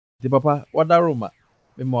The papa, what that room?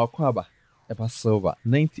 Me mo akwaba. Epa silver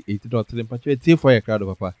 98.3 mpacho etie for your crowd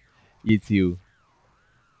papa. You.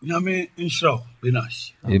 Nyame Inshra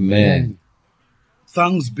Binash. Amen.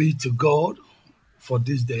 Thanks be to God for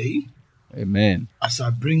this day. Amen. As I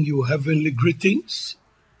bring you heavenly greetings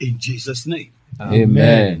in Jesus' name.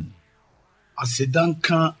 Amen.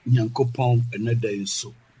 Asedanka Nyankopon eneda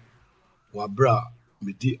nso. Wabra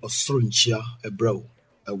midi osronchia ebrao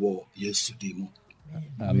ewo Yesu dimo.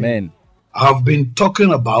 Amen. I have been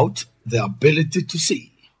talking about the ability to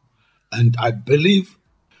see, and I believe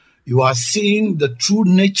you are seeing the true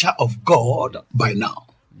nature of God by now.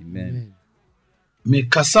 Amen. Me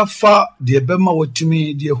kasafa de bema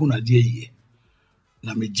watumi de huna de ye.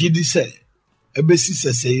 Na me gidi se ebesi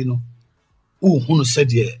sesei no uhunu se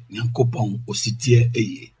de Nyankopon ositie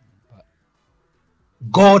eye.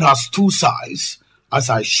 God has two sides, as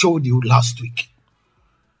I showed you last week.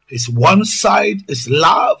 His one side is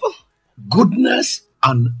love, goodness,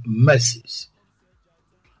 and mercies.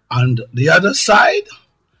 And the other side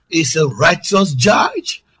is a righteous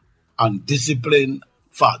judge and disciplined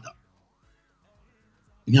father.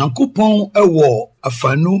 Nyankopon ewo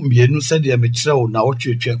afanu mienu sede mekyerɛw na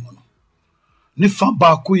wotwetwe mu no. Ne fa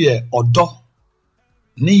baako ye odo,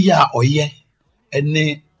 ne ya oye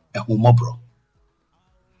ene ehomobro.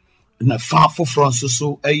 Na fa foforo nso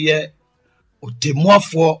so eye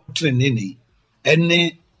otemuafo treneni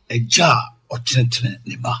ene eja otrentre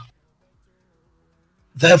ne ba.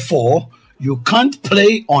 Therefore, you can't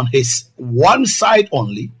play on his one side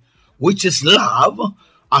only, which is love,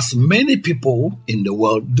 as many people in the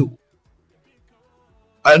world do.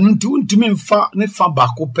 And to me ne fa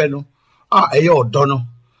bako pe no eye odo no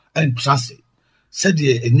and trust said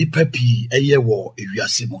ye nipa pi eye wo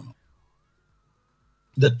ewiase mo no.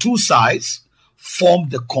 The two sides form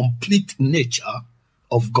the complete nature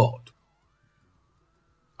of God.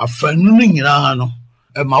 Afanu no nyina no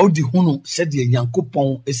e ma odi hunu said ye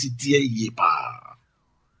Nyankopon esitie ye pa.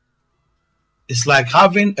 It's like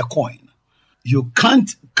having a coin. You can't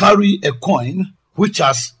carry a coin which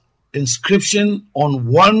has inscription on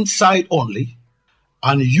one side only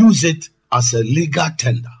and use it as a legal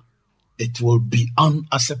tender. It will be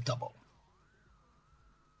unacceptable.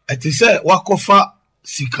 It is a wakofa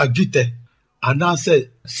sikajite and I say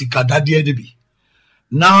sikadadie debi.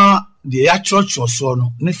 Na the actual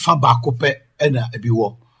chosono ne fa bakope ena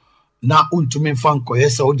ebiwo. Na untumi fanko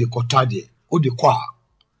yesa odi kotadie odi kwa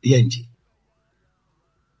yenji.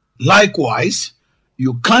 Likewise,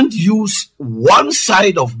 you can't use one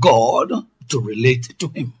side of God to relate to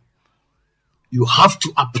him. You have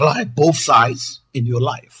to apply both sides in your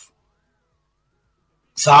life.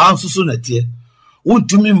 Saa nsusu netie,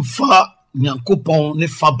 untumi mfa Nyankopon ne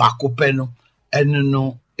fa bakope no ene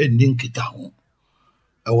no eni nkita ho.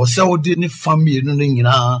 Ewo se odi ne fa mienu no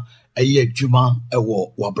nyina eye adwuma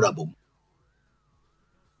ewo wabrabom.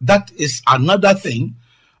 That is another thing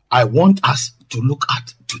I want us to look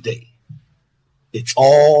at today. It's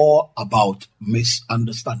all about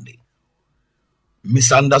misunderstanding.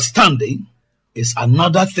 Misunderstanding is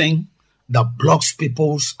another thing that blocks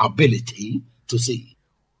people's ability to see.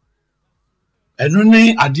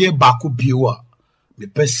 Enune adie baku biwa me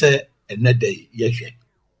pese enede yehwe.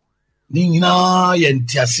 Ni nyina ye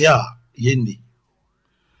ntiase a yenni.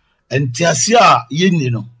 Ntiase a yenni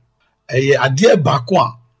no eye adie baku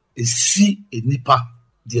a esi enipa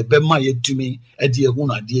de bema yetumi ede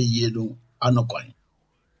ehunu ade yie no anokwan.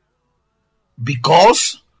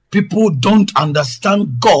 Because people don't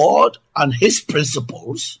understand God and his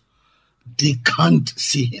principles, they can't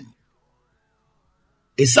see him.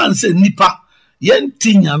 Esan se nipa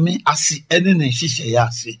yenti nyame asi ene ne hihye ya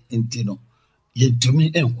ase intino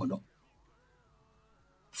yentumi enhono.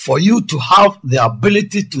 For you to have the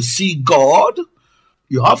ability to see God,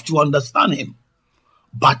 you have to understand him.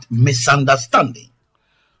 But misunderstanding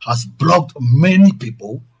has blocked many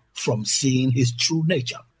people from seeing his true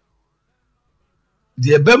nature.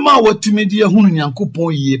 The bema watumi de ehunu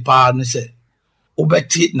Nyankopon yie pa ne se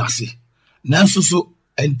obeti nase nanso so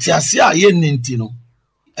entiase a ye nenti no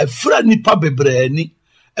efra nipa bebre ani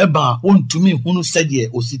eba ontumi hunu sede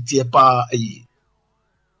ositie pa ayi.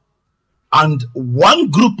 And one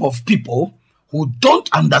group of people who don't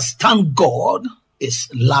understand God is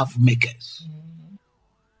love makers.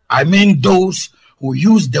 I mean those who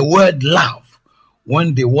use the word love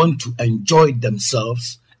when they want to enjoy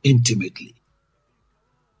themselves intimately.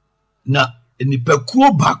 Na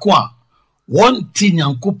nipakuo bako a won ti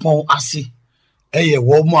Nyankopon ase eye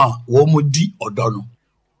womo di odo no.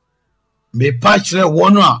 Me pa kire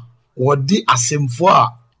won a wodi asemfo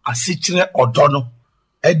a ase kire odo no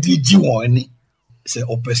edi gi won ani se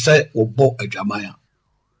opese obo adwamaya.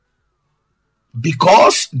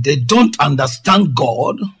 because they don't understand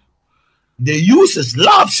God, they use his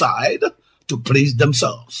love side to praise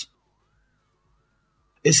themselves.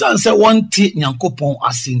 Esan se one ti Nyankopon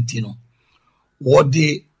asinti no, wo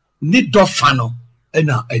de ni dofa no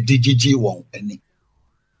na edijiji won ani.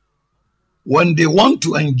 When they want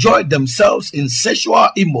to enjoy themselves in sexual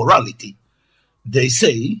immorality, they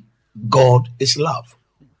say God is love,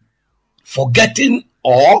 forgetting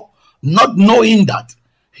or not knowing that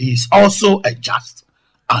he is also a just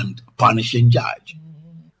and punishing judge.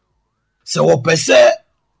 So wo pese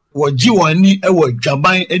wo ji wani e wo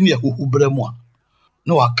dwaban eni ahuhubre mu a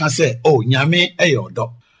na waka se oh nyame e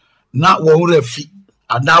yodo na wo refi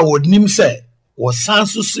ana wo nim se wo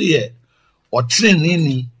sansusu ye o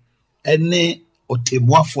trenini ene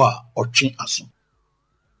otemuafo a otwe aso.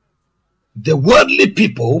 The worldly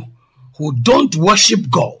people who don't worship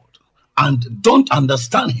God and don't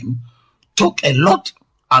understand him talk a lot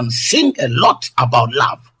and sing a lot about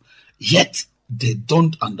love, yet they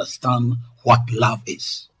don't understand what love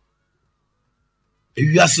is.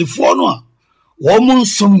 Ewiasefo no a womun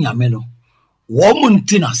som nyame no, womun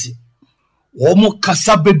tinase, womu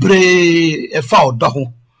kasa bebre efa odo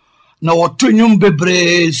ho, na wotonyum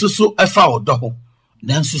bebre susu efa odo ho,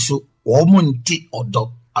 nanso so womun ti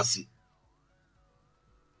odo ase.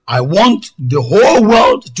 I want the whole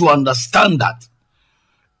world to understand that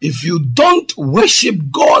if you don't worship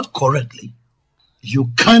God correctly, you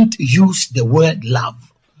can't use the word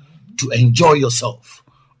love to enjoy yourself,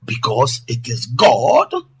 because it is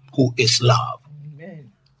God who is love.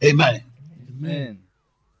 Amen. Amen. Amen.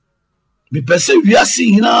 Me pese wiase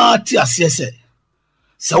hina ti asese.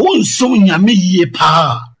 Se won som nyame yie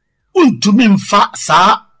pa, untumi mfa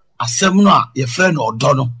saa asem no a ye frɛ no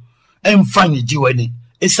odo no, emfa nyeji wani.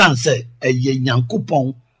 Esan se eye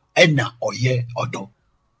Nyankopon ena oye odo.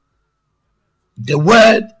 The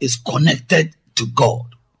word is connected to God.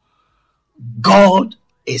 God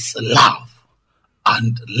is love,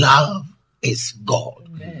 and love is God.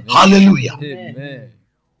 Amen. Hallelujah. Amen.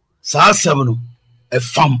 Sa asem no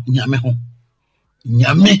efam nyame ho.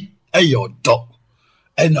 Nyame eye odo,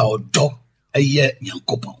 ena odo eye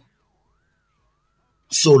Nyankopon.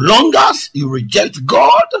 So long as you reject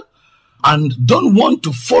God and don't want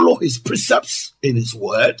to follow his precepts in his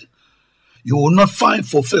word, you will not find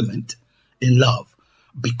fulfillment in love,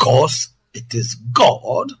 because it is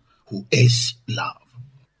God who is love.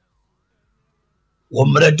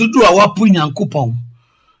 Womre dudu a wapu Nyankopon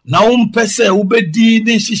na wompese ubedi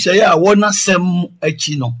ne hihye a wona sem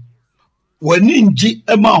achi no, wani nji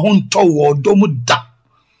ema ho nto wo do mu da,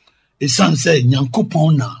 esan se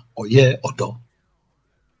Nyankopon na oye odo.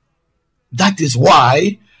 That is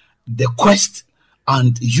why the quest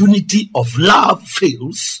and unity of love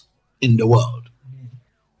fails in the world.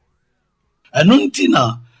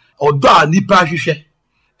 Enuntina odo a nipa hwehwe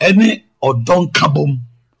ene odo nkabom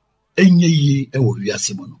enye yi ewo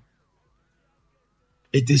wiase mo no.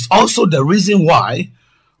 It is also the reason why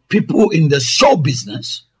people in the show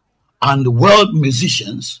business and world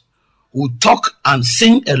musicians who talk and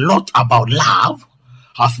sing a lot about love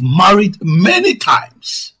have married many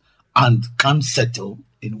times and can't settle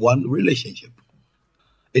in one relationship.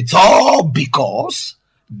 It's all because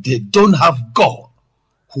they don't have God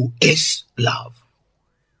who is love.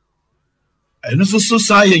 And so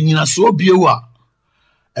say nyina so biewa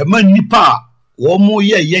e man nipa wo mo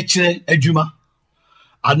ye yekire adwuma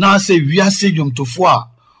ana se wiase dwomtofo a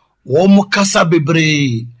wo mo kasa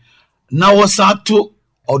bebre na wo sato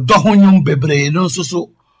odo honyum bebre no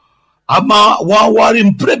so ama wa ware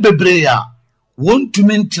mpre bebre ya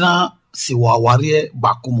wontumi ntina si wa ware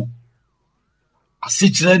bakomo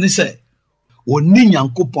asikire ni se woni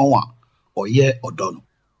Nyankopon a oye odo no.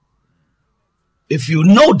 If you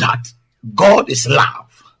know that God is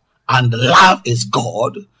love and love is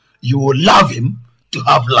God, you will love him to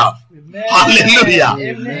have love. Amen. Hallelujah.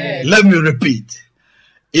 Amen. Let me repeat.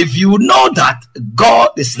 If you know that God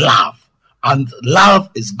is love and love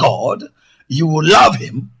is God, you will love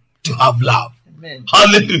him to have love. Amen.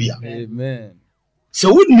 Hallelujah. Amen.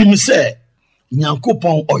 So wouldn't him say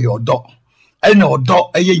Nyankopon oyodo ene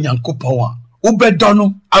odo eye Nyankopon a ubedo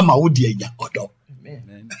no ama wodi enya odo.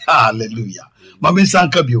 Amen. Hallelujah. Mama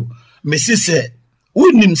sanka bio mesi se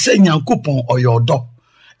wouldn't say Nyankopon oyodo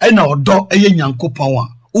ene odo eye Nyankopon a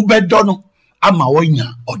ubedo no ama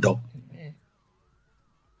wonya odo.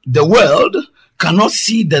 The world cannot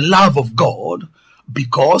see the love of God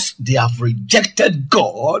because they have rejected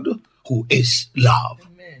God who is love.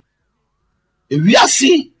 We are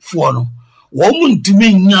see for no woman to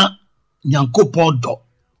me nya Nyankopon do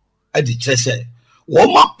e di kire se wo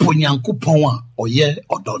ma po Nyankopon a oye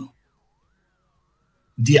odo no.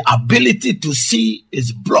 their ability to see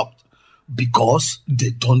is blocked because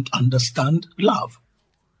they don't understand love.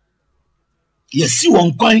 Yes,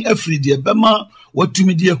 one coin every day, Bema, what to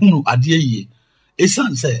me, dear Hunu, Adie,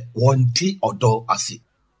 Esan say, one tea or do asi.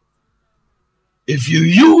 If you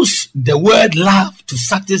use the word love to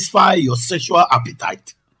satisfy your sexual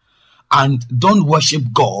appetite and don't worship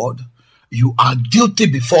God, you are guilty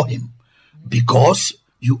before Him because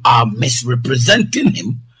you are misrepresenting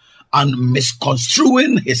Him and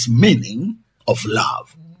misconstruing His meaning of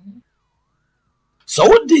love. So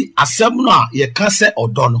what the asemna ye Kaase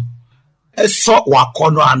odono eso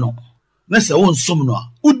wakono ano na se won som no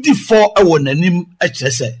udi fo ewo nanim e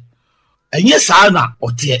kire se enye saa na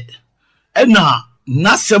ote ena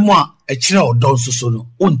nasemo a e kire odon so no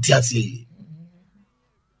onti ase.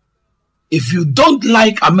 If you don't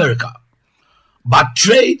like America but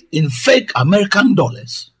trade in fake American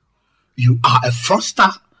dollars, you are a fraudster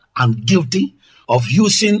and guilty of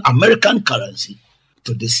using American currency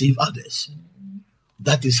to deceive others.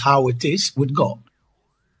 That is how it is with God.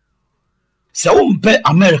 So pay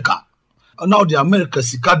America. Now the America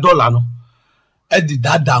sika dollar no. Edi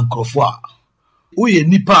dada nkrofo. Uye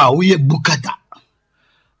nipa uye bukata.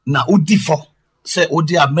 Na udifo se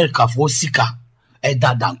odi America fo sika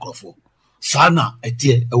dada nkrofo. Sana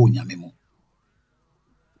etie ewunyamemo.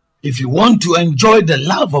 If you want to enjoy the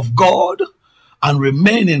love of God and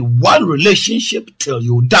remain in one relationship till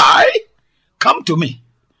you die, come to me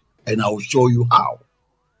and I will show you how.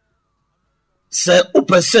 Se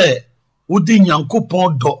upese udi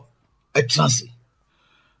Nyankopon do etransi.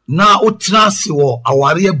 Na utransi wo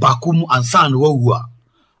aware bakum ansan wo wu a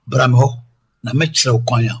bram ho na mekire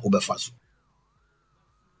kwan a obefaso.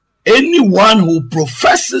 Anyone who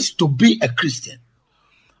professes to be a Christian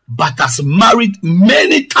but has married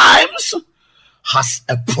many times has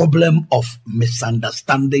a problem of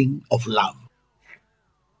misunderstanding of love.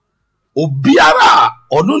 Obiara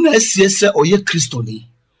onu na esiese oye Kristoni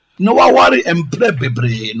no wawari empre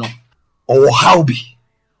bebre no o how bi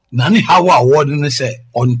nani how award ne say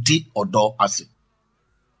onti odo ase.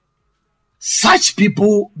 Such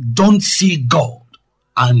people don't see God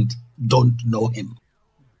and don't know Him.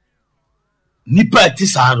 Nipa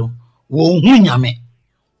etisaro wo hu nyame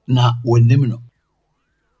na wonim no.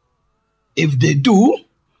 If they do,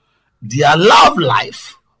 their love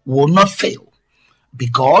life will not fail,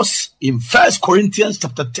 because in 1 Corinthians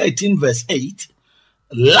chapter 13 verse 8,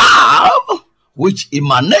 love which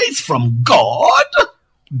emanates from God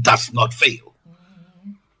does not fail.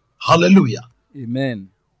 Hallelujah. Amen.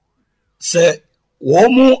 Say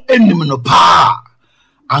womu enim no pa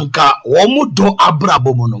anka womu do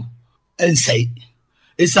abrabo no ensay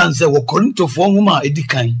esan se wo Korinto fo nwoma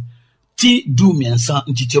edikan ti du miensa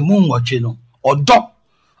nchichemu nwotwe no odo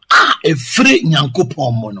a efre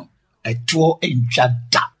Nyankopon mo no eto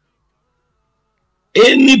entwada.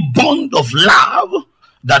 Any bond of love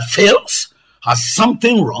that fails has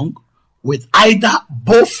something wrong with either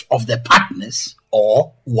both of the partners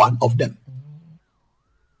or one of them.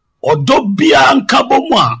 Odo bia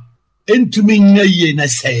nkabomu a entumi nya ye na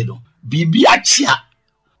sei no bibi achia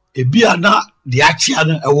ebia na de achia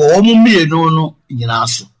no ewo omu mienu no nyina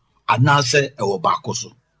so anase ewo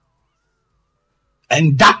bakoso.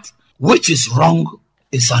 And that which is wrong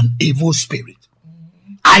is an evil spirit,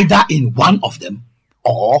 either in one of them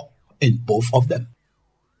or in both of them.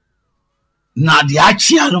 Na de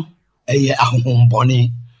achia no eye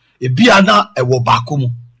ahohombone ebia na ewo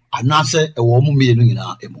bakomu anase ewo omu mienu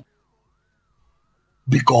nyina emu.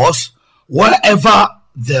 Because wherever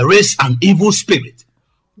there is an evil spirit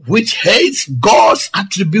which hates God's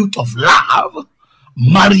attribute of love,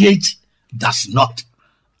 marriage does not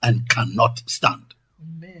and cannot stand.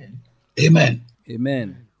 Amen. Amen.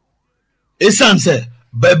 Amen. Esan se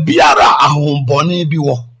bebiara ahombone bi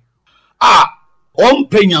wo a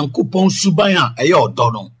ompe Nyankopon suban a eye odo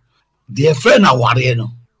no de efre na ware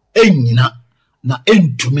no enyina na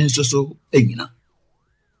entumi nsoso enyina.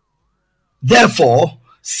 Therefore,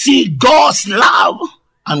 see God's love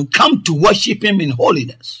and come to worship Him in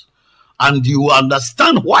holiness, and you will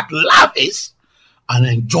understand what love is and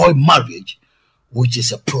enjoy marriage, which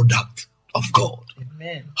is a product of God.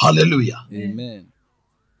 Amen. Hallelujah. Amen.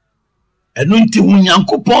 Enunti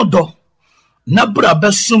Nyankopon do na bra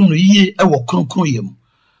besom no yie e wo kronkron yem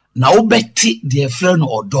na wo beti de efre no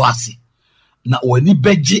odo ase na wani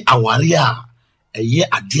beji aware a eye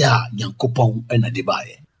ade a Nyankopon na de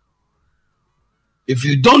bae. If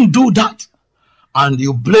you don't do that and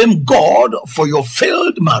you blame God for your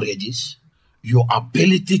failed marriages, your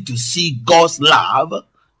ability to see God's love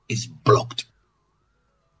is blocked.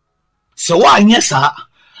 So why nyesa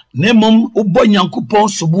nemum ubo Nyankopon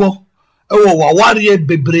subo ewo waware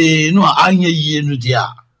bebre no anye yie no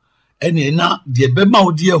dia ene na de bema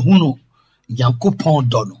wo de hu no Nyankopɔn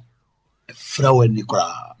dɔ no efra wani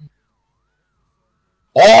kra.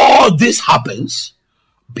 All this happens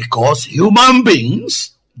because human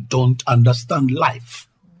beings don't understand life.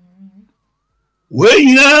 When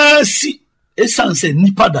you see a sunset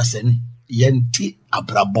nipa daseni yenti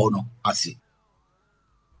abrabono asi.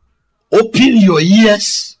 Open your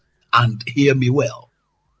ears and hear me well.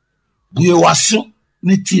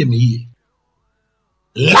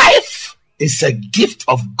 Life is a gift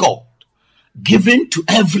of God given to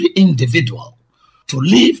every individual to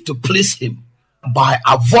live to please him by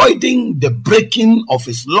avoiding the breaking of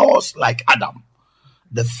his laws like Adam,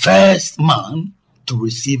 the first man to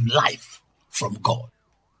receive life from God.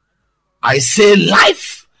 I say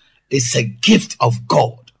life is a gift of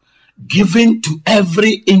God given to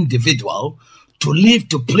every individual to live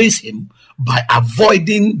to please him by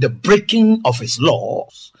avoiding the breaking of his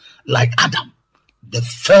laws like Adam, the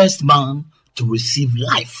first man to receive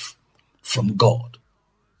life from God.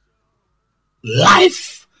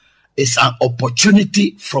 Life is an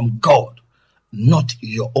opportunity from God, not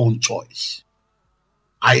your own choice.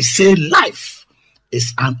 I say life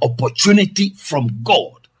is an opportunity from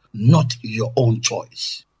God, not your own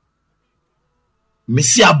choice.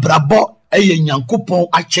 Mesia brabo eye Nyankopɔn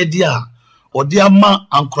akyɛde a ɔde ama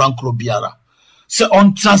ankorankoro biara sɛ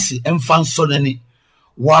ɔntrase ɛmfa nsɔ n'ani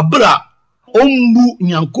wabra ombu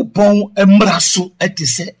Nyankopɔn mmara so ɛte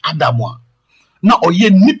sɛ Adam a na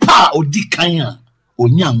ɔyɛ nipa a odi kan a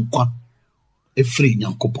onya nkwa efiri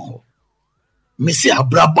Nyankopɔn hɔ. Mesia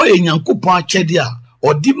brabo eye Nyankopɔn akyɛde a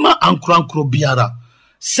ɔde ma ankorankoro biara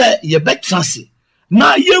sɛ yɛbɛtrase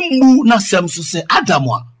na yemmu na sɛm so sɛ Adam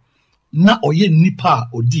a na oye nipa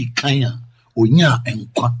odi kan a onya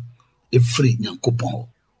enkwa efiri Nyankopɔn hɔ.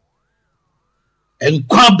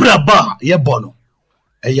 Enkwa braba yɛbɔ no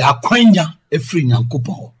ɛyɛ akwanya efiri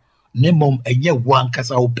Nyankopɔn hɔ ne mom ɛyɛ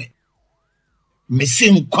wankasa wopɛ.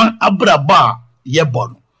 Mesi nkwa abraba yɛbɔ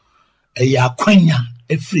no ɛyɛ akwanya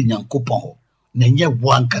efiri Nyankopɔn hɔ na ɛyɛ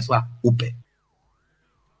wankasa wopɛ.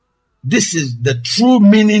 This is the true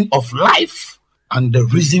meaning of life and the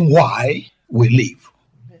reason why we live.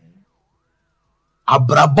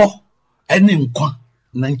 Abrabo ene nkwa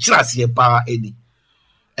na nkyerase pa ene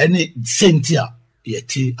sentia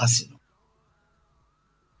yeti asino.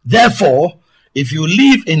 Therefore, if you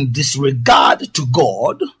live in disregard to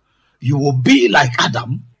God, you will be like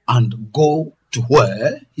Adam and go to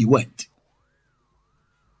where he went.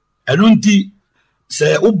 Enunti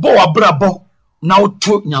se ubo abrabo na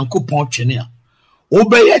uto Nyankopɔn twene a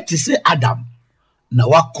obeye te se Adam na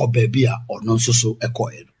wakɔ baabi a ɔno nso so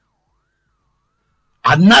ɛkɔɛ.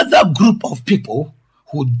 Another group of people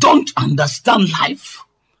who don't understand life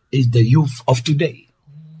is the youth of today.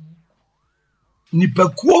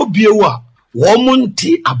 Nipakuo biewa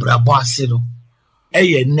womunti abrabo ase no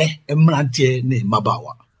eye ne emrante ne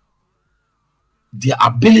mabawa. Their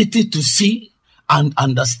ability to see and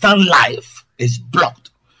understand life is blocked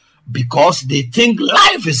because they think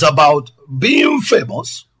life is about being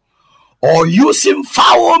famous or using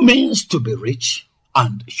foul means to be rich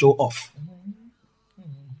and show off.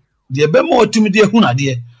 The bemo timide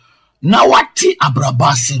hunade na wati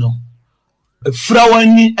abrabase no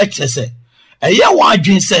efrawani ekese eye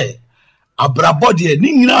wadwen se abrabo de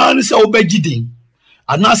ni nyina ne se obegiden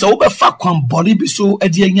ana se obefa kwan bori bi so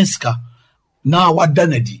ade anyasika na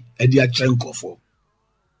wadanadi ade akyenkofo.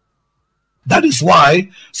 That is why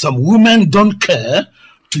some women don't care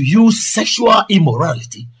to use sexual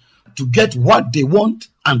immorality to get what they want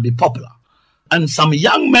and be popular, and some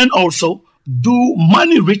young men also do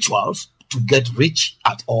money rituals to get rich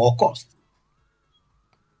at all costs.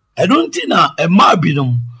 I don't think na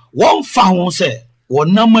emabinum one found say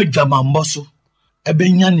wonama dwamambo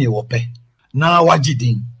ebenya ne wope na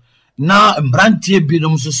wagidin na mbrantie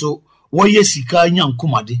binum so woye sika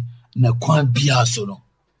nyankomade na kwan bia so no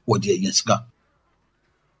wode yesika.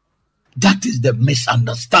 That is the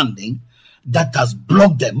misunderstanding that has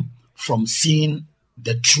blocked them from seeing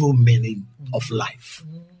the true meaning of life.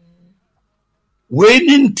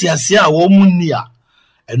 When tiasia womunia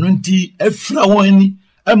enunti efra woni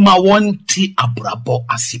ema wonti abrabo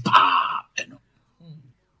asipa eno.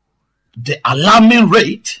 The alarming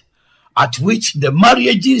rate at which the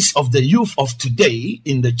marriages of the youth of today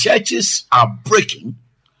in the churches are breaking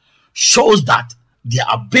shows that their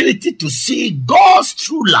ability to see God's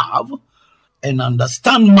true love and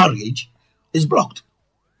understand marriage is blocked.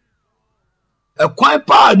 A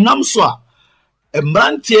kwaipa namswa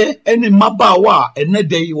emrantie ene mabawa ene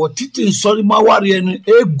dey wotiti nsori maware no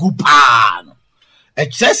egu pa no.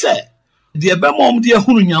 Ekese The Bemom dear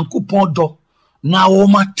Hunu Nyankopon do na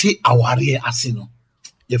womate aware ase no.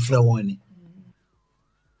 Ye frɛ wɔn.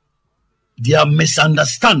 Their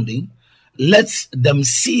misunderstanding lets them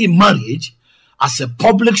see marriage as a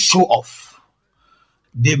public show off.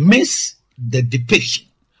 They miss the depiction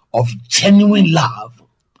of genuine love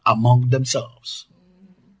among themselves.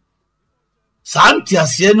 Santia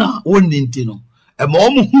siena wonintino. Ema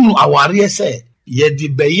omu hunu aware se ye di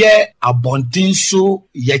beye abontin so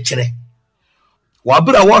yechere.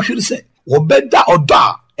 Wabra wahwiri se wobeda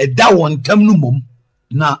oda eda wontam no mom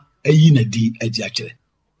na eyi na di edi akere.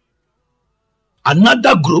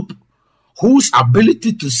 Another group whose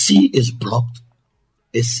ability to see is blocked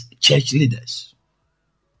is church leaders.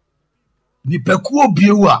 Nipekuo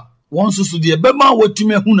biwa wonso so de bema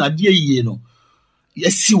watime hu na de yie no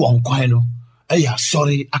yesi won kwan no eya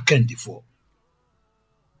sorry akandifo.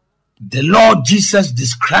 The Lord Jesus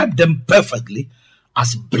described them perfectly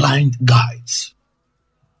as blind guides.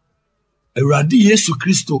 Awurade Yesu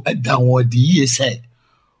Kristo edan wo de yie say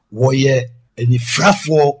wo ye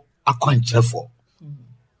enifrafo akwankyerefo.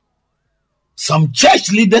 Some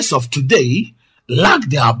church leaders of today lack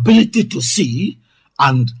the ability to see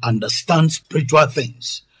and understand spiritual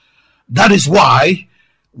things. That is why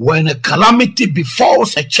when a calamity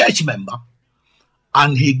befalls a church member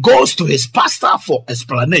and he goes to his pastor for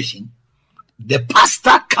explanation, the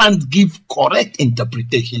pastor can't give correct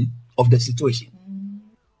interpretation of the situation.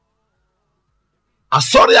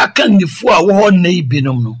 Asori akanifo a wo nei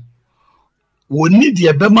binom no. Wo ni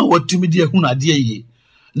de bema watumi de hu na de ye.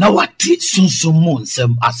 Na wati sunsumu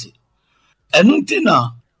nsem ase. Enu nti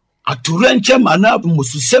na aturenche mana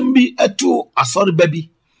mususem bi etu asori baby.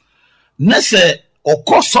 Nese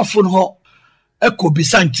okosofo ho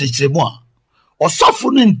ekobisa nkyerkyeremu a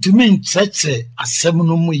osofo no ntumi nkyerkyere asem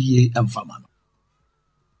no mu ye emfama no.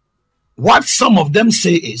 What some of them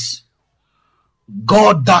say is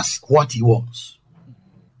God does what he wants.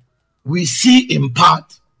 We see in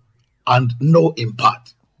part and know in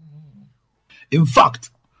part. In fact,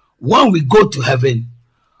 when we go to heaven,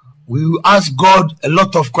 we will ask God a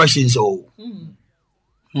lot of questions. The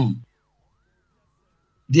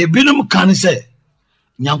binum can say,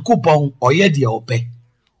 Nyankopon oye de ope.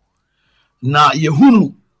 Na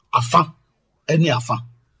yehunu afa, eni afa.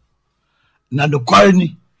 Na do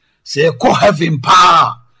kwani say ko heaven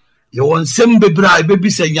pa. Ye won sem bebra baby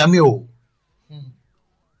say nyame o.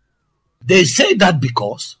 They say that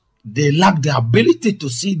because they lack the ability to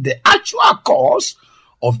see the actual cause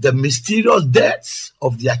of the mysterious deaths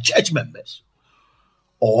of their church members,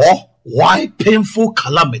 or why painful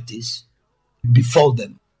calamities befall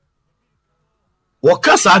them.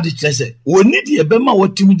 Wakasa adi chese, wo need ye bema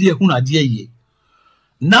watimi de hu na de ye.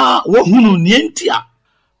 Na wo hunu nientia,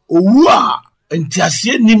 owa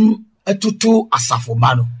entiasie nim etutu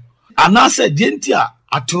asafoma no. Anase dientia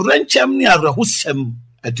atorenchem ni arehusem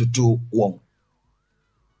etutu won.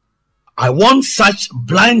 I want such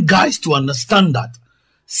blind guys to understand that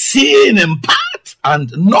seeing in part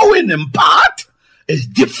and knowing in part is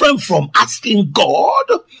different from asking God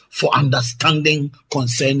for understanding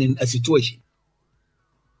concerning a situation.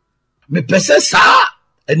 Me pese sa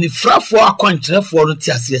eni frafo akwankyerefo no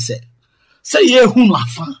tiase se ye hu no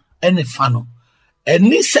afa eni fa no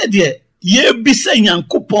eni se de ye bi se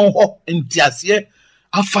Nyankopon ho ntiase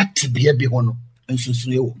afa tibia bi ho no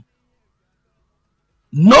ensusu ewo.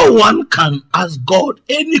 No one can ask God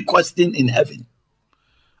any question in heaven.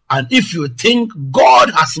 And if you think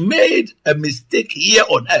God has made a mistake here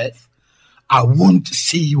on earth, I won't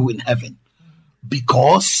see you in heaven.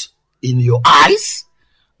 Because in your eyes,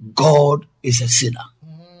 God is a sinner.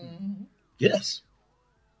 Yes.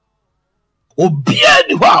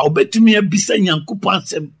 Obiani wa obetumi ebisa Nyankopon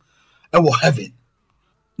asem ewo heaven.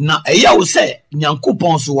 Na eya wo se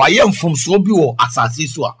Nyankopon so wa yemfom so bi wo asase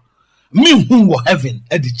so a me hu wo heaven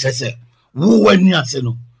e di chese wo wani ase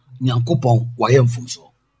no Nyankopon wa yemfom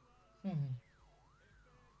so.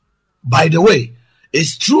 By the way,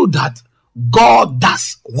 it's true that God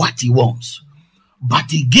does what he wants, but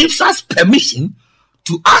he gives us permission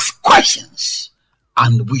to ask questions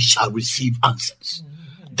and we shall receive answers.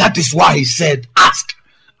 That is why he said, ask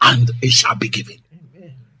and it shall be given.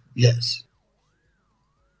 Yes.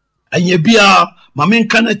 And ye be a mamin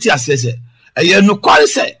kanati asese. And ye no kwari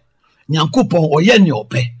se Nyankopon oye ni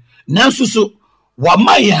ope. Nanso so wa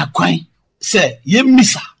ma ye akwan se ye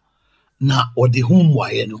misa na ode hum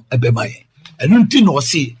waye no ebema ye. Enu nti no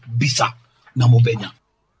se bisa na mobenya.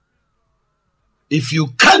 If you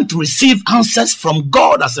can't receive answers from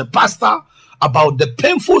God as a pastor about the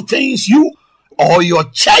painful things you or your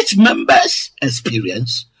church members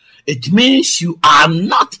experience, it means you are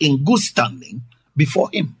not in good standing before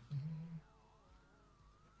him.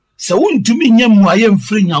 sɛ wontumi nyɛ mmuayɛ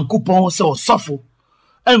mfiri Nyankopɔn sɛ ɔsɔfo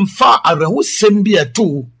ɛmfa awerɛhosɛm bi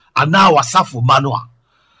ɛto anaa wasafo ma no a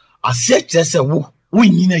aseɛ kyerɛ sɛ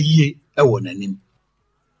wonyina yie ɛwɔ n'anim.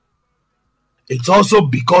 It's also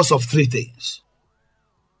because of three things.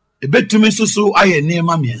 Ebetumi nso so ayɛ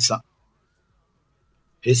nneɛma mmiɛnsa.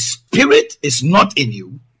 His spirit is not in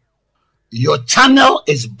you. Your channel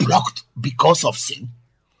is blocked because of sin.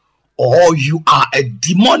 Or you are a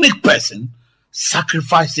demonic person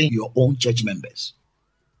sacrificing your own church members.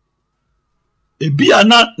 Ebi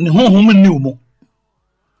ana ne honhom ni umo.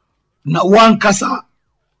 Na wankasa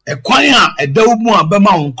ekwan a ɛda wo mu a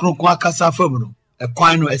bɛma wo nkronkron akasa fam no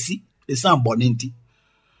ekwan no asi esan bɔne nti.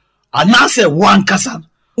 Anase wankasa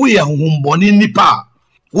woyɛ honhom bɔne nipa a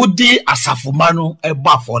wodi asafoma no ɛbɔ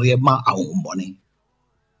afɔre ma ahonhom bɔne.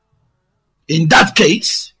 In that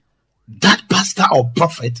case, that pastor or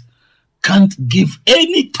prophet can't give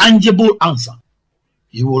any tangible answer.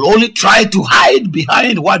 He will only try to hide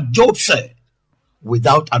behind what Job said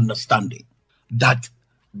without understanding that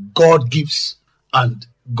God gives and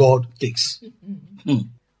God takes.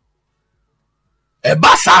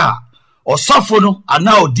 Ebasa osofo no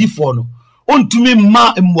ana odifo no ontumi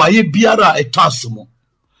ma mmuaye biara etasomo.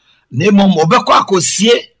 Na emom obekọ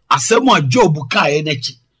akosie asem a Job kae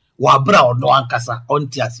n'echi wa bra ono ankasa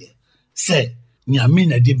onti ase se nyame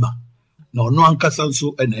na di ma na ono ankasa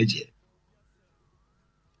nso enaje.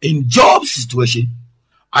 In Job's situation,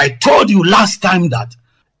 I told you last time that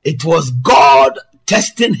it was God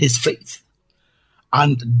testing his faith,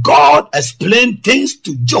 and God explained things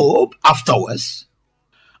to Job afterwards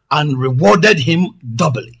and rewarded him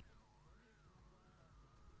doubly.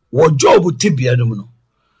 What Job tibia no no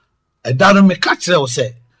edaro me ka kire o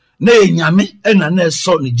se na enyame ena na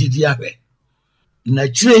eso ne gidi ahwe na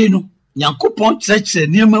kire no Nyankopon kire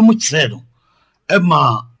niam mu kire no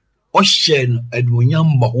ema ohye no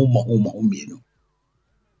adwonyam mahomahom mienu.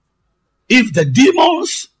 If the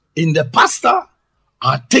demons in the pastor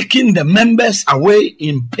are taking the members away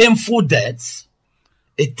in painful deaths,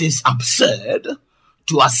 it is absurd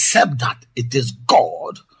to accept that it is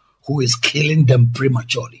God who is killing them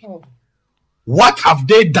prematurely. What have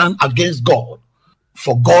they done against God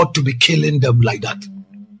for God to be killing them like that?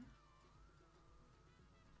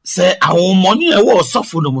 Say, our money was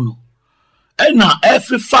suffer no no. Ena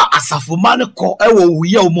every fa asafoma ne ko ewo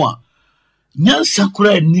wuye omu a nyansa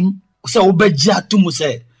kura nim se obegye atum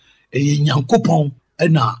se eye Nyankopon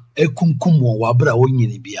ena ekunkum wo abra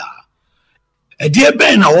wonyini bia ede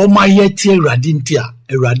ben na wo maye tie Awurade nti a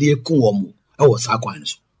Awurade ekun wo mu ewo sa kwan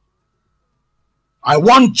so. I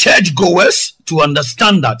want churchgoers to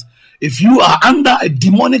understand that if you are under a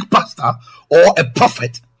demonic pastor or a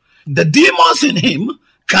prophet, the demons in him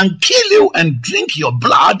can kill you and drink your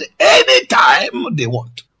blood anytime they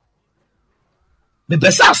want. Me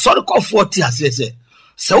besa sorry call 40 as say.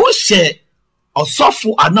 So we share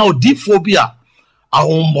osofo ana odifobia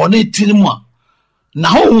ahomone tinmu na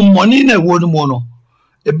ahomone na ewo no no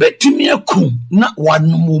ebetumi akum na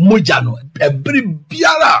wanu moja no ebri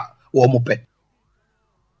biara wo mope.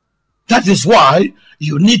 That is why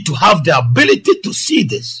you need to have the ability to see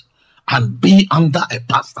this and be under a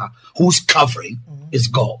pastor whose covering is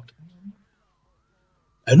God.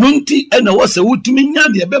 Enunti ena wose wutumi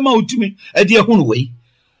nya de bema wutumi e de ehunu wei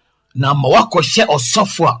na ma wakɔhye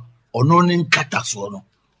osofo a ono ne nkataso no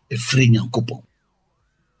efiri Nyankopɔn.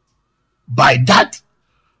 By that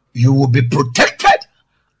you will be protected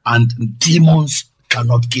and demons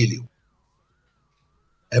cannot kill you.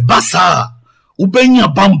 Ebasa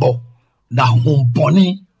ubenya bambo na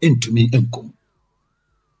homboni intumi enkum.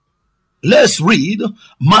 Let's read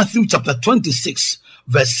Matthew chapter 26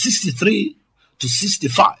 verse 63 to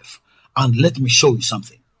 65 and let me show you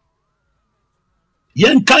something.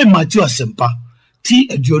 Yen kai Matthew asempa ti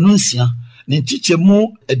aduonunsia ne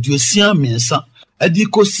tichemu aduosia mensa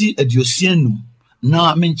adikosi aduosia num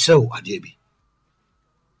na menkyerɛw ade bi.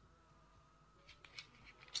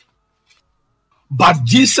 But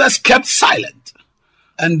Jesus kept silent,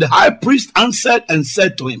 and the high priest answered and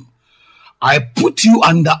said to him, I put you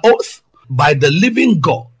under oath by the living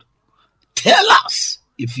God. Tell us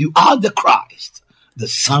if you are the Christ, the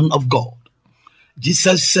Son of God.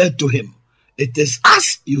 Jesus said to him, it is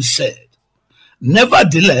as you said.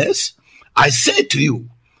 Nevertheless, I say to you,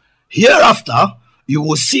 hereafter you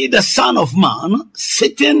will see the Son of Man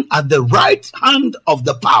sitting at the right hand of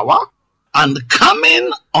the power and coming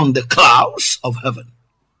on the clouds of heaven.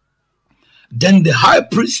 Then the high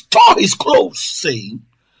priest tore his clothes, saying,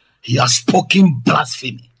 he has spoken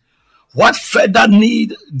blasphemy. What further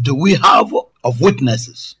need do we have of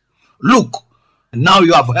witnesses? Look, now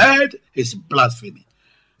you have heard his blasphemy.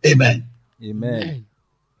 Amen. Amen.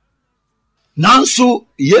 Nanso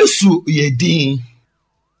Yesu yedin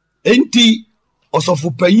enti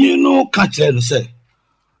osofopanyin no ka kyerɛ no sɛ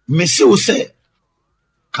mesi wo sɛ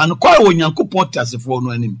kan kwa Onyankopɔn tiasefo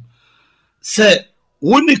no anim sɛ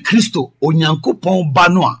wo ne Kristo Onyankopɔn ba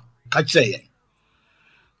no a ka kyerɛ yɛn.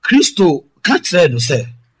 Kristo ka kyerɛ no sɛ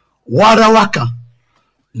wara waka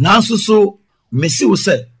nanso so mesi wo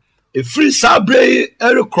sɛ efiri saa bere yi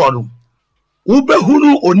ɛrekɔ no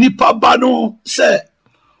wobɛhunu onipa ba no sɛ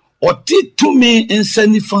ɔte tumi nsa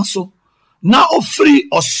nifa so na ofiri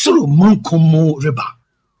ɔsoro munkum mu reba.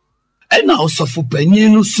 Ɛna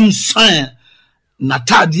ɔsɔfopanyin no sunsan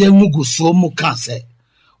n'ataadeɛ ngugu so mu ka sɛ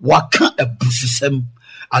waka abususɛm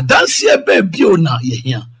adanseɛ baabio na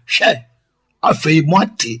yɛhia hwɛ afei mo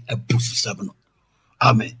ate abususɛm no.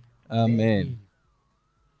 Amen. Amen.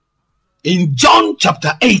 In John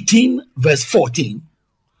chapter 18 verse 14,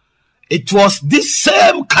 it was this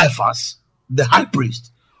same Caiaphas, the high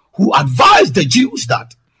priest, who advised the Jews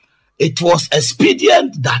that it was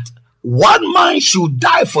expedient that one man should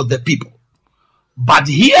die for the people. But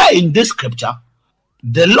here in this scripture,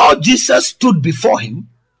 the Lord Jesus stood before him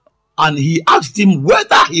and he asked him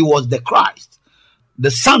whether he was the Christ,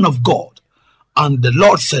 the Son of God. And the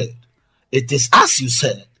Lord said, "It is as you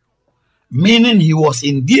said," meaning he was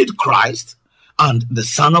indeed Christ and the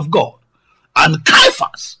Son of God. And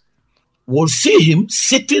Caiaphas will see him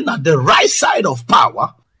sitting at the right side of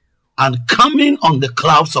power and coming on the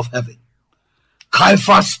clouds of heaven.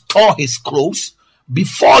 Caiaphas tore his clothes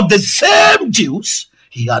before the same Jews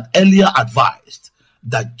he had earlier advised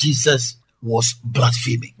that Jesus was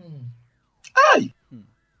blaspheming. Hey!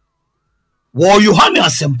 Wo Yohane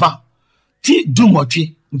Asempa ti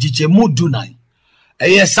dumotwi njichemu dunai.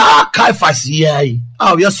 Eye saa Caiaphas yai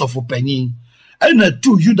a oyɛ sɔfopanyin ɛna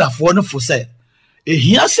tu Yudafo no fo sɛ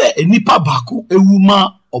ehia sɛ enipa baako ewu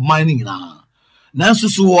ma ɔman no nyinaa. Nanso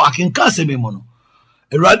so wɔ akenka asɛm mu no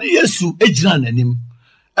Awurade Yesu egyina n'anim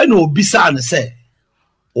ɛna obisa ne sɛ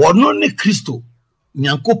ɔno ne Kristo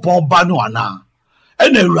Nyankopɔn ba no ana.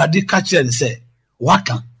 Ɛna Awurade ka kyerɛ ne sɛ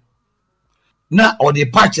waka na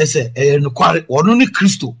ɔde pa kyerɛ sɛ ɛyɛ nokware ɔno ne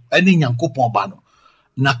Kristo ɛne Nyankopɔn ba no.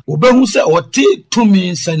 Na obehu sɛ ɔte tumi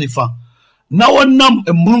nsa nifa na wɔnam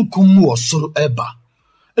emurunkum mu wɔ soro ɛba.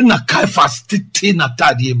 Na Caiaphas tete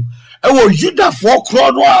n'ataadeɛ mu ɛwɔ Yudafoɔ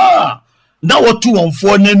korɔ no a na wɔto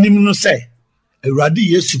wɔnfoɔ n'anim no sɛ Awurade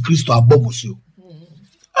Yesu Kristo abɔ mo so.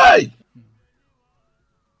 Hey!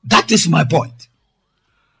 That is my point.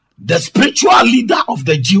 The spiritual leader of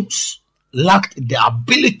the Jews lacked the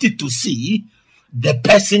ability to see the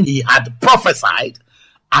person he had prophesied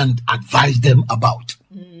and advised them about.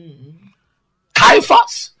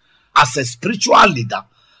 Caiaphas, as a spiritual leader,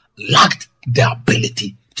 lacked the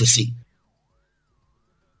ability to see.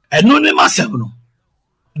 Anonymous no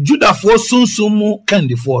Judafoɔ sunsun mu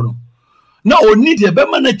kandifoɔ no na oni de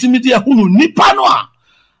bɛma na timidi ahunu nipa no a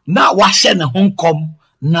na wahyɛ ne ho nkɔm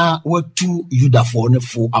na watu Yudafoɔ ne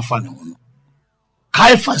fo afa ne ho no.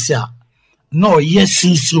 Caiaphas a na ɔyɛ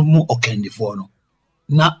sunsun mu ɔkandifoɔ no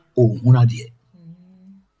na ohuna deɛ.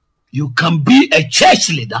 You can be a church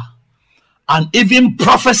leader and even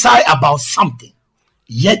prophesy about something,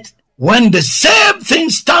 yet when the same thing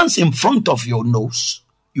stands in front of your nose,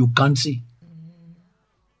 you can't see.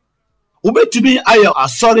 Ubetumi ayo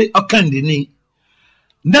asori okandini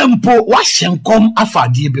nempo wahyenkom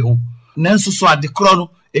afadie bi ho nanso so adekro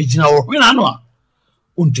no ejina wo hwena no a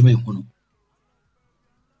untumi hunu.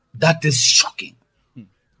 That is shocking.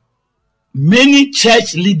 Many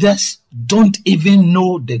church leaders don't even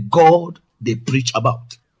know the God they preach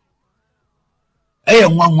about.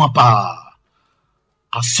 Nwanwa pa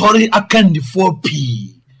asori akandifo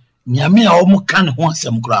pi nyame a omo kan ho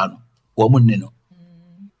asem kra no wo mo ne no.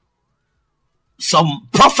 Some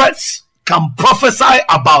prophets can prophesy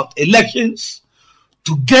about elections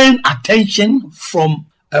to gain attention from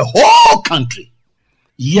a whole country,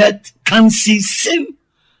 yet can see sin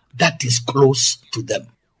that is close to them.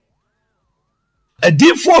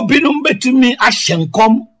 Edifo binum betumi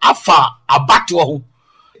ahyenkom afa abato ho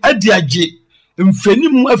adiaje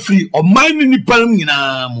mfenim afri oman ni nipa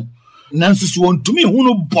nyina mu nanso so wontumi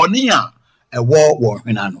hunu bone a ewo wo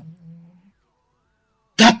hwena no.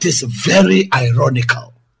 That is very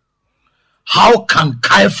ironical. How can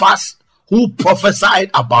Caiaphas, who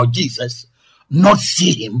prophesied about Jesus, not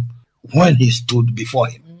see him when he stood before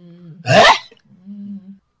him?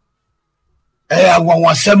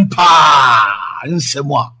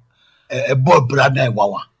 Nsemwa ebo brada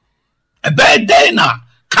ewawa ebe dey na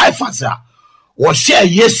Caiaphas a wo share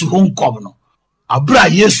Yesu ho nkom no abra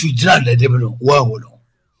Yesu gira na dem no wa ho no.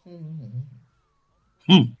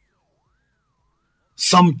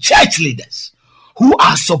 Some church leaders who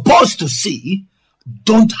are supposed to see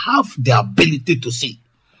don't have the ability to see.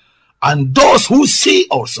 And those who see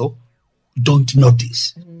also don't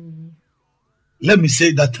notice. Let me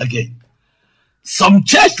say that again. Some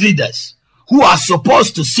church leaders who are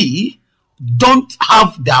supposed to see don't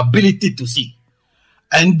have the ability to see.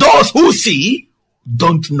 And those who see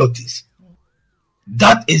don't notice.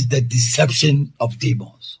 That is the deception of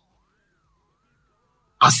demons.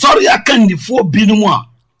 Asori akandifo binu a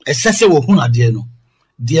esese wo hu ade no.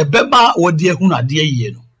 De beba wo de hu ade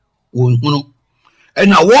yie no. Wo hunu.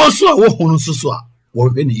 Ena wo so a wo hunu susu a wo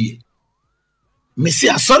hwe ne yie. Mesi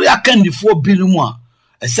asori akandifo binu a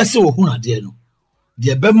esese wo hu ade no.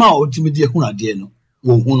 De bema a otimi de hu ade no.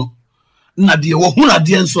 Wo hunu. Na de wo hu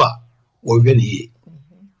ade nso a wo hwe ne yie.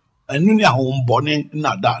 Enu ne ahombone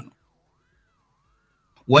na da no.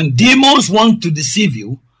 When demons want to deceive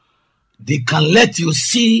you, they can let you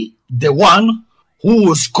see the one who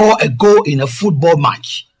will score a goal in a football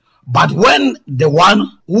match. But when the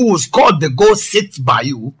one who will score the goal sits by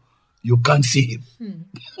you, you can't see him.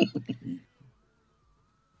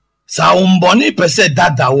 Sa umboni pese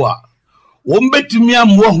dada wa. Wombetumi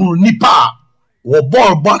amwo nipa wo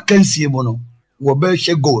ball ba kansie mo no wo be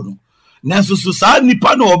hye goal no. Nanso so sa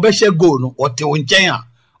nipa no wo be hye goal no o te wonchen a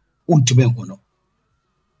untumi hu no.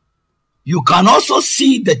 You can also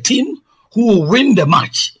see the team who will win the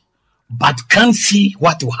match, but can't see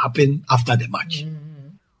what will happen after the match.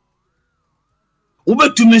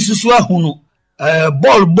 Ubetumi susu ahunu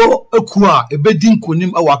ball bo ekua ebedi nkonim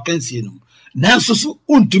e wa kansie no. Nanso so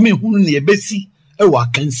untumi hunu ne ebesi e wa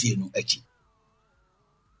kansie no echi.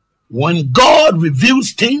 When God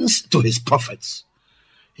reveals things to his prophets,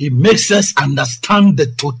 he makes us understand the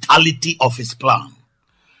totality of his plan.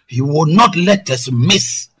 He will not let us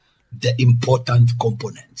miss the important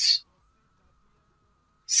components.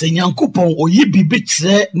 Senyankopon oyi bibi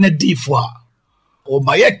kire na difo a o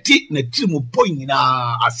mayeti na timu point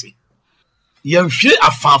na ase. Yehwe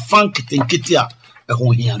afafan kitenkete a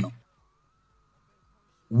ehon hia no.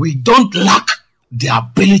 We don't lack the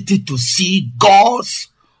ability to see God's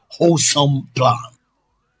wholesome plan.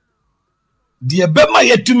 Die bema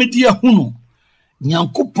yetumi die hunu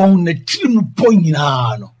Nyankopon na timu point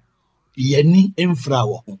na no. Yeni emfra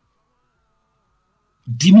wo ho.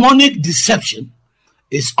 Demonic deception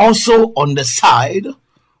is also on the side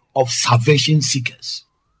of salvation seekers.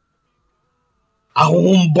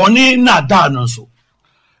 Ahomboni na da no so.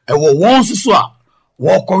 Ewo won so a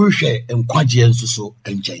wo kwohwe Nkwagye nso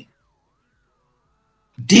enchen.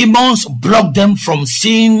 Demons block them from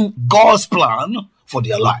seeing God's plan for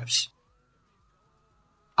their lives.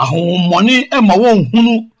 Ahomboni ema won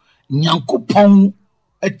hunu Nyankopon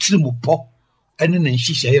atirimupo ene ne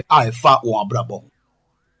nhihye a efa won abrabo.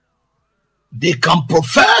 They can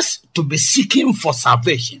profess to be seeking for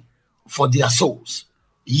salvation for their souls,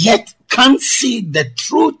 yet can't see the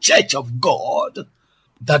true church of God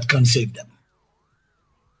that can save them.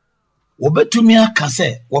 Wobetumi aka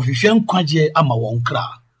se wohwehwe Nkwagye ama won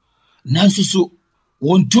kra. Nanso so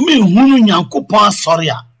wontumi hunu Nyankopon asori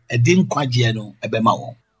a edi Nkwagye no ebema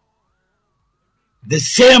won. The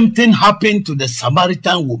same thing happened to the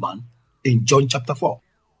Samaritan woman in John chapter 4.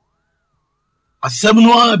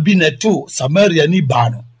 Asemnoa bineto Samaria ni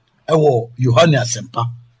bano ewo Yohane asempa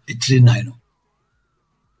 3:9.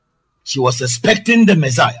 She was expecting the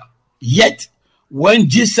Messiah, yet when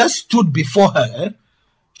Jesus stood before her,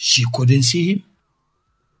 she couldn't see him.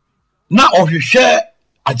 Na ohwehwe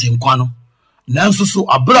ajenkwa no nanso so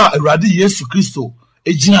abra Awurade Yesu Kristo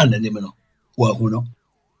ejina nanim no wa hu no.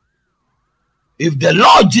 If the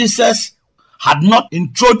Lord Jesus had not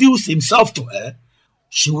introduced himself to her,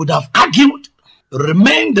 she would have argued,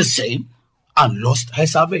 remained the same, and lost her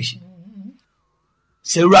salvation.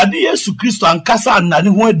 Se Awurade Yesu Kristo ankasa anane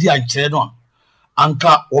ho adi ankyere no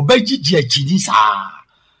anka obegigi akidi saa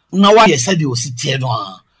na wa yesa de ositie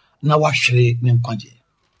no na wa hwere ne Nkwagye.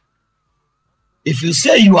 If you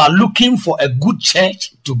say you are looking for a good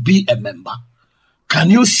church to be a member, can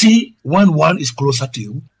you see when one is closer to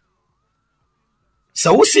you?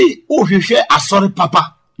 So we see ohwehwe asori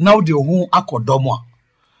papa na wo de ho akodomo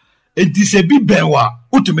a enti se bi benwa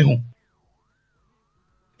utumi ho.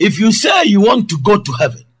 If you say you want to go to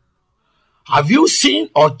heaven, have you seen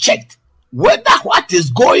or checked whether what is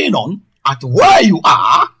going on at where you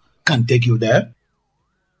are can take you there?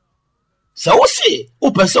 So we see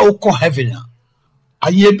upese uko heaven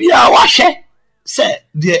aye bia wa hwe se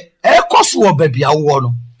de ekoso wo babia wo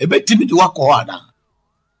no ebetimi de wakọ ada.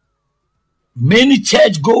 Many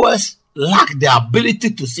churchgoers lack the ability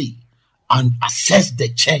to see and assess the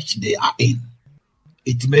church they are in.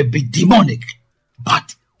 It may be demonic,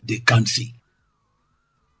 but they can't see.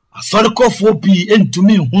 Asɔrekɔfoɔ pii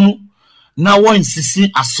ntumi nhunu na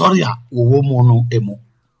wɔnsisi asɔre a wɔwɔ mu no emu.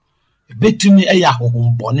 Ebetumi ɛyɛ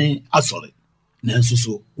ahohombɔne asɔre nanso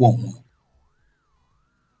so wɔnhu.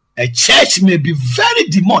 A church may be very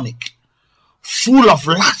demonic, full of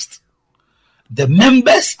lust. The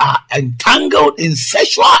members are entangled in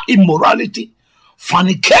sexual immorality,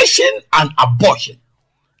 fornication, and abortion,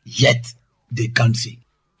 yet they can't see.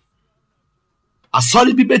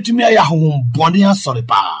 Asɔre bi betumi ayɛ ahohombɔne asɔre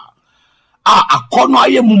paa a akɔnɔ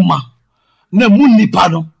ayɛ mu ma na mu nipa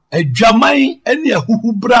no adwaman ne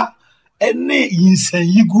ahuhubra ne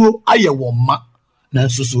yinsanyiguo ayɛ wɔn ma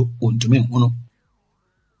nanso so ontumi nhunu.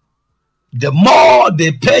 The more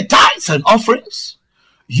they pay tithes and offerings,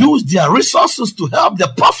 use their resources to help the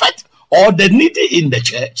prophet or the needy in the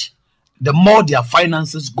church, the more their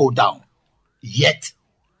finances go down. Yet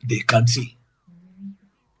they can't see.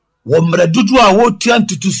 Womre dudu a wotua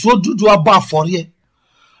ntutusuo dudu aba afɔre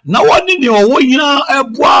na wɔne ne ɔwɔ nyina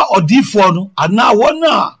ɛboa ɔdifoɔ no ana wɔn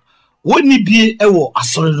a wɔni bie ɛwɔ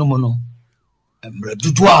asɔre no mu no mre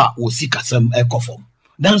dudu a wosi kasam ɛkɔfam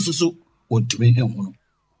nanso so wontumi nhunu.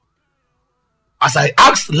 As I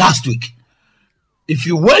asked last week, if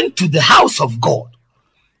you went to the house of God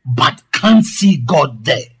but can't see God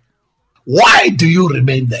there, why do you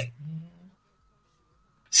remain there?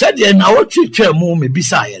 Said ye na wotwetwe mu me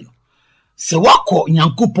bisaye no. Se wako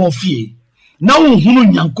Nyankopɔn fie na unhunu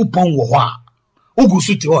Nyankopɔn wɔ hɔ a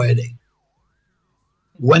ugusu te hɔ ede.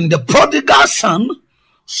 When the prodigal son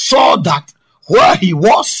saw that where he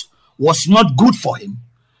was not good for him,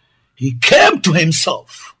 he came to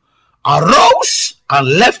himself, arose and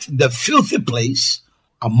left the filthy place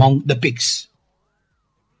among the pigs.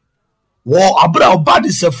 Wo abra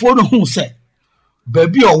obadi sefo no hu se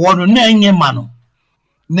baby owo no na enye ma no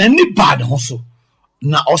na ni bad ho so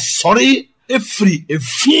na osori efri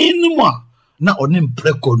efin mu a na onim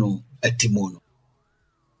preko no etimo no.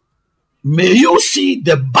 May you see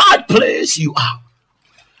the bad place you are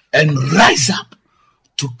and rise up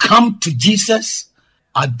to come to Jesus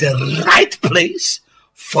at the right place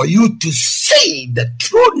for you to see the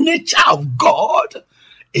true nature of God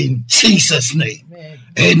in Jesus' name. Amen.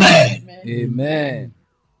 Amen. Amen.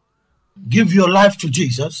 Give your life to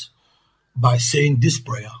Jesus by saying this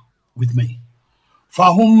prayer with me.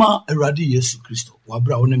 Fahuma eradi Yesu Christo.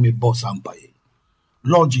 Wabra oneme boss ampaye.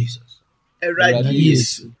 Lord Jesus. Eradi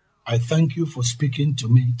Yesu. I thank you for speaking to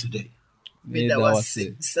me today. I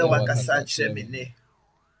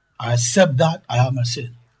accept that I am a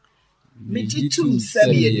sin.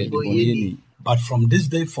 But from this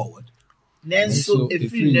day forward,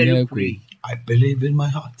 I believe in my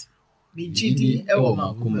heart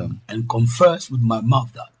and confess with my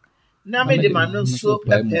mouth that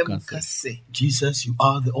Jesus, you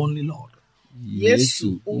are the only Lord.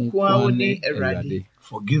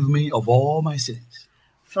 Forgive me of all my sins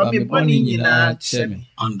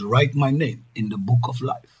and write my name in the book of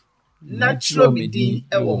life. Let your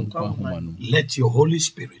Holy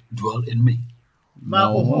Spirit dwell in me,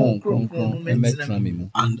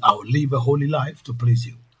 and I'll live a holy life to please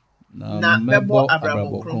you.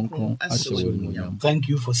 Thank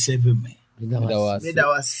you for saving me.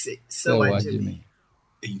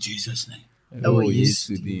 In Jesus' name.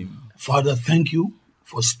 Father, thank you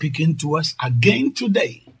for speaking to us again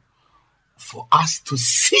today, for us to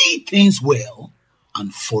see things well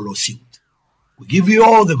and follow suit. We give you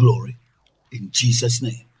all the glory in Jesus'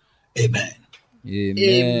 name. Amen.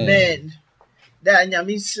 Amen. Da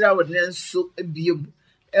nyamisra wonenso ebiem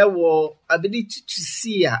ewo ability to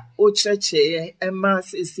see a o cheche ema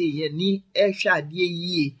sese ye ni ehwe ade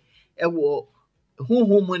yie ewo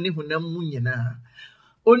honhom ne honam mu nyina.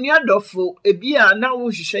 Oni adofo ebia na wo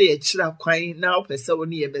hwehwe ye kira kwan na opese wo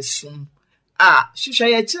ne ye besom a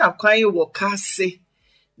hwehwe ye kira kwan wo Kaase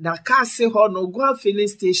na Kaase ho no go filling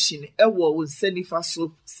station ewo wo nsanifa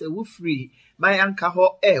so se wo free mayanka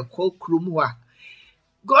ho ekọ krom wa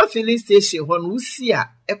go filling station ho no si a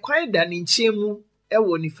ekwan da ne nchemu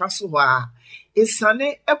ewo nifa so ho a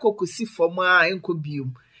esane ekokosi fom a enko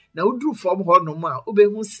biom na uduru fom ho no ma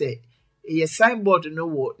obehu se ye signboard no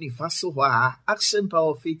wo nifa so ho a Action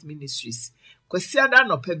Power Faith Ministries kwasiada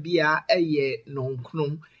no pa bia eye no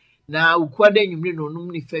nknom na ukwada enwumre no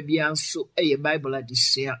num nifa bia nso eye Bible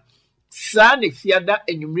adesua sa ne fiada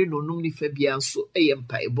enwumre no num nifa bia nso eye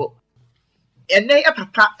mpaebo ene ya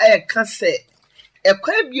papa ka se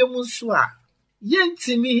ekwa biom nso a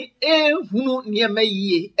yentimi ehunu niema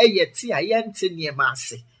yie eye ti a yente niema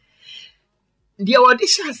ase de wodi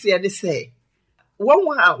hyase ne se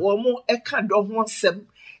won a wo eka do ho asem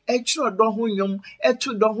etro do ho nyom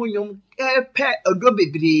eto do ho nyom epe odo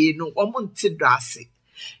bebre no wo nte do ase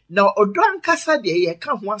na odo ankasa de ye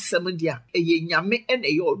ka ho asem dia eye nyame ene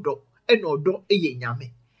ye odo ene odo eye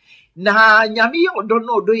nyame na nyame ye odo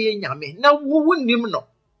na odo ye nyame na wo nim no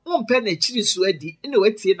wompe na chiri so adi ene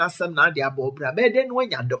wetie na asem na ade abobra be de no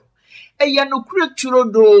anya do eye no kure turo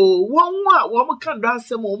do wonwa wo ka do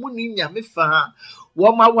asem o mu ni nyame fa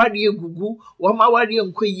wo ma ware egugu wo ma ware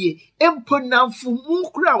enkoyie empo namfu mu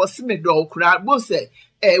kura wo se me do kura bo se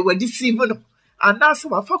wadi sivu no anase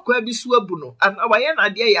wafa kwa bi so abu no ana waye na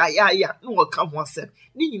de ya no wo ka ho asem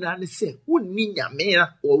ni nyina ne se wonni nyame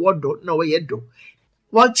na wo wodo na wo ye do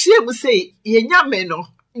wo chie mu se ye nyame no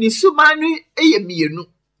ni sumanu eye mienu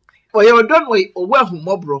wo ye odo no wo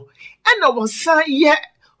ahumobro ena wo san ye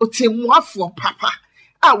otemuafo papa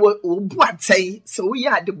a wo bu atei so wo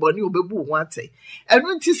ya de boni obebu wo atei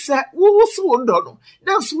enu nti se wo so wo ndo no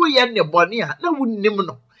na so wo ye ne boni a na wo nim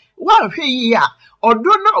no wa hwe yi a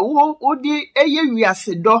odo na wo di eye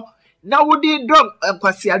wiase do na wo di do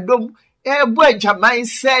kwase adom bu ajaman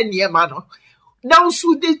se niema no na wo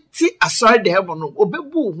so de ti asore de hebo no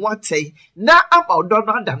obebu wo atei na ama odo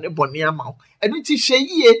no ada ne boni ama enu nti hwe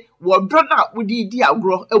yi wo do na wo di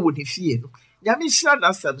agro e wo ne fie no nyame shira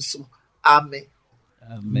na samso amen.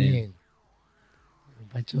 Amen.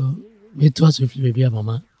 But me to us with baby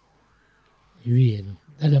mama. You know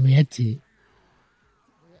that I'm yet.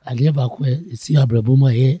 I live back where see abrabo ma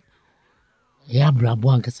ye. Ya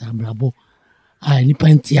abrabo ankasa abrabo. Ni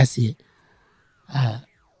panti ase.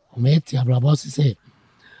 O me ti abrabo se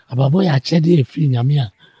abrabo ya chede e free nyame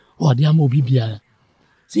a. O de ama obi bia.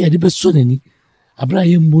 Se ye de be so nani. Abra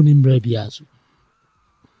ye mbo ni mbra bia so.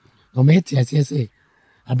 O me ti ase se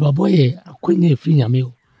abrabo ye akonye free nyame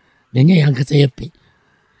o. Nenye yankasa ye pe.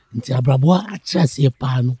 Nti abrabo atrase ye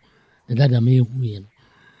pa no. Na dada me hu ye no.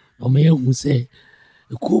 O me hu se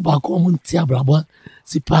ku ba ko mun ti abrabo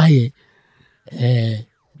si pa ye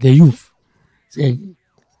the youth. Se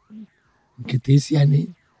nketesi ani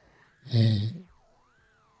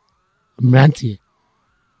mrantie.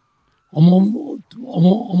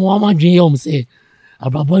 Omo amadwen ye se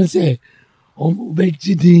abrabo se be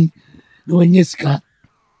jidin no nyesika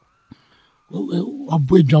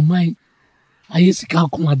abo dwamai ayesika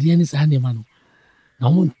komade ni sa ne ma no na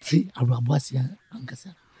wonti abrabo asia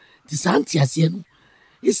ankasa ti santi asia no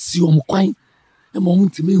esi omkwan e mo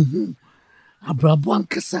wonti me hu abrabo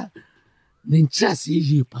ankasa ne nchase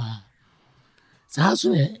ye pa sa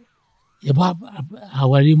so ye ba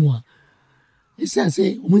awari mu a esi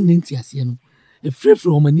ase o mun nti asia no e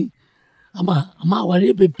frefre o mani ama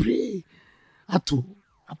awari bebre ato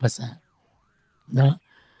apasa na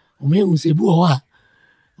o me hu se bu o a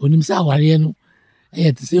onim sa awari no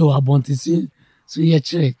e te se o abonti so ye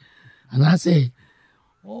kire ana se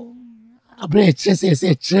abre kire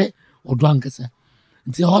se kire odo ankasa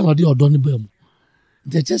nti ho no de odo ne ba mu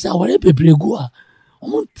nti kire se awari bebregu a o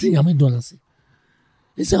mun ti nyame do na se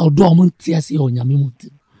ese odo o mun ti ase o nyame mu ti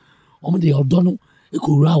o mun de odo no e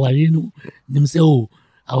ko ru awari no nim se o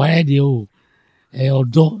awari de o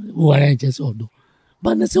odo o wari kire se odo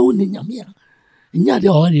ba na se o ni nyame a nya de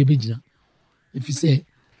awari be gina if say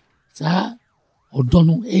sa odo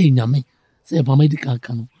no nyame se mama di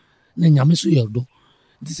kanka no na nyame so ye odo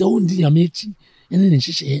nti se wondi nyame echi ene ne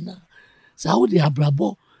hihye na sa wo de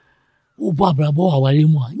abrabo wo bo abrabo aware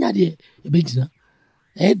mu a nya de e be gina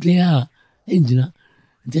den a engina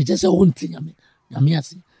nti je se wonti nyame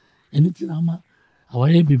ase ene ti na ma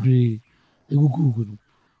aware bebre egugugu no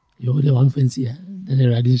yo de wan fancy ya de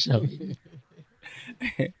radish away.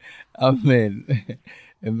 Amen.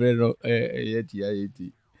 Embreno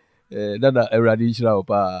yeti. Dada eradi nhyira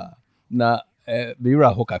opa na mewura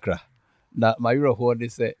ho kakra na mayura ho de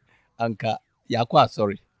se anka yakwa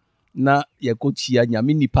sorry na yakochia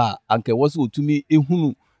nyame nipa anka wo so otumi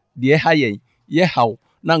ehunu de ye haw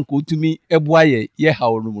na anka otumi eboa ye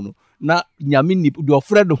haw no mu no na nyame nipa de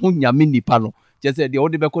ofre de ho nyame nipa no je se de wo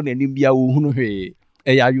de beko na nim bia wo hunu hwe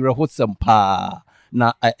ya yura ho sempa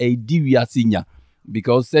na di wi asinya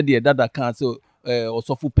because said the dada kan so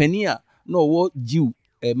osofu pania no wo jiw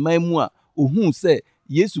maimu a ohun se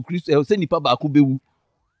Yesu Kristo se nipa ba ko bewu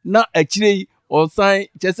na akire osan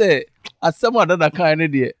che se asem adada kan ne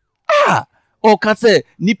de o ka se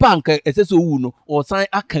nipa anka esese owu no osan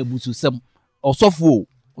aka bususem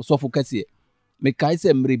osofu kase me kai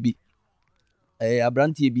se mre bi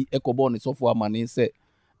abrantie bi ekobo ne sofu amane se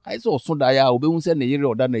ai se oso da ya obehun se ne yire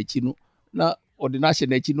oda na achi no na ode na hye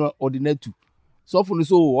na achi no ode na tu sofu no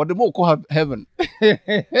so ode mo ko heaven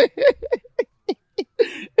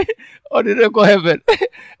ode na ko heaven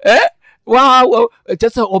wow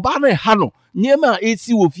just oba na ha no nyema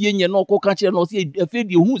esi wo fie nye no ko ka kire no se afie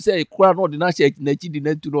de hu se kura no ode na hye na achi di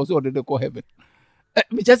na tu no se ode na ko heaven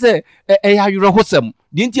me just say ayura hosem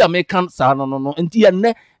the nti American sa no nti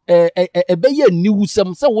enne ebeye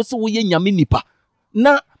niwusem se wo se wo ye nyame nipa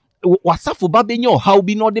na wasafo ba benye ohaw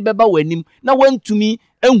bi na ode beba wanim na wantumi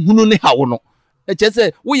ehunu ne hawo no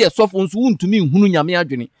chese wo ye sofo nso wuntumi ehunu nyame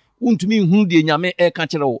adwene wuntumi ehunu de nyame ka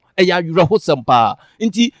kire wo ayura hosem pa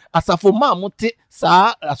nti asafo ma mote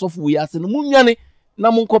saa asofo wi ase no munwane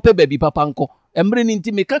na monkope baby papa nko emre ni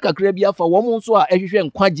nti meka kakra bi afa wo mo nso a ehwehwe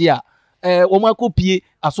nkwagye a wo makopie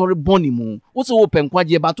asori boni mu wo se wo pe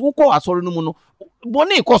nkwagye but wo kọ asori no mu no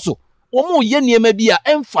boni ikoso wo mo ye niema bi a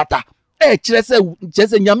emfata kire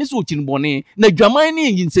se nyame so chin boni na dwaman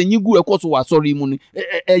ni yinsanyi gu ekoso asori mu ni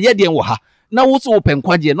ye de wo ha na wo se wo pe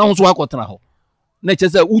nkwagye na wo so akotena ho na kire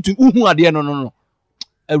se uhu ade no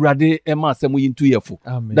Awurade ema asem yintu yefo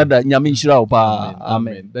dada nyame nhyira wo pa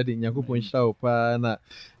amen dada nyakopon nhyira wo pa na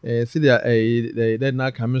sidia dada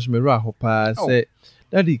na kameso meru aho pa se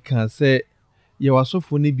dada kan se ye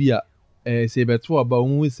wasofo ne bi a se beto aba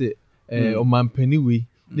wo se omampani we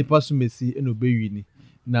nipa so mesi eno bewi ni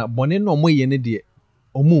na bone no moye ne de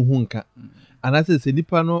omo hu nka anase se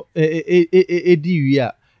nipa no edi wi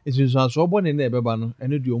a esunsuanso bone na ebeba no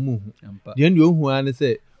eno de omo hu de eno ohu an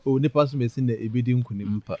se o nipa so mesi na ebedi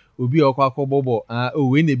nkunim obi akwakobobo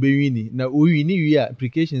we na ebewi ni na owi ni wi a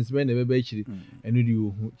applications we na beba akiri eno de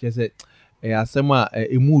ohu kese asem a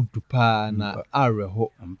emu dupa na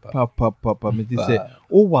areho papa me say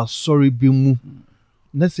o wa sorry bi mu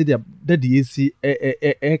na say that esi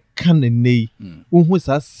kan nei wo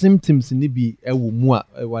sa symptoms ni bi ewo mu a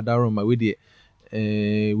wadaroma we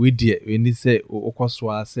die eni say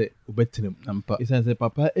okoso ase obetenem isan say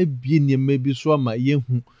papa ebie niema bi so ama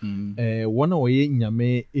yehu wona woye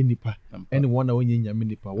nyame enipa ene wona wonye nyame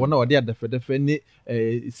nipa wona wode adafedefe ni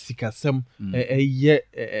sikasem eye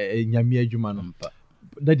nyame adwuma no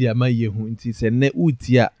dadi ama yehu nti se ne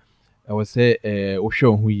uti a wo say wo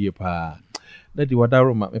hwe ho yie pa dadi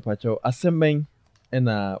wadaroma me pa cho asemen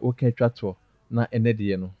ena wo ka twato na ene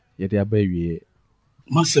de no ye de aba wie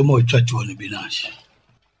Masemo Chacho ni Binash.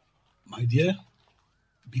 My dear,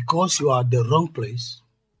 because you are at the wrong place,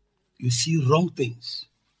 you see wrong things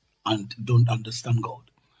and don't understand God.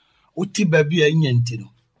 Uti baby nyentino.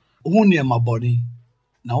 Uni ma body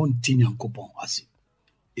na unti nyankopon asi.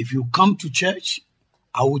 If you come to church,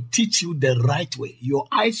 I will teach you the right way. Your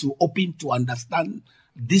eyes will open to understand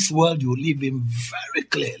this world you live in very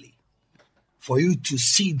clearly. For you to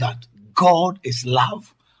see that God is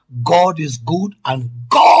love, God is good, and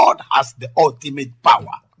God has the ultimate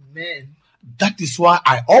power. Amen. That is why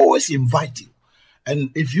I always invite you.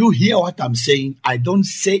 And if you hear what I'm saying, I don't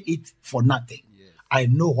say it for nothing. Yes. I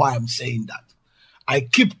know why I'm saying that. I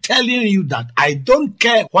keep telling you that I don't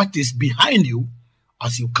care what is behind you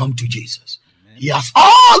as you come to Jesus. Amen. He has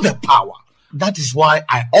all the power. That is why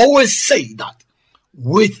I always say that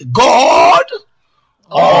with God,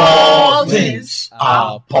 all things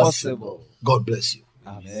are possible. God bless you.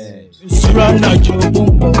 Amen.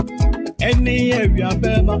 Any area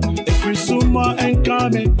bema, every summer and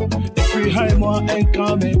coming, every high more and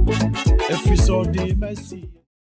coming, every Sunday mercy.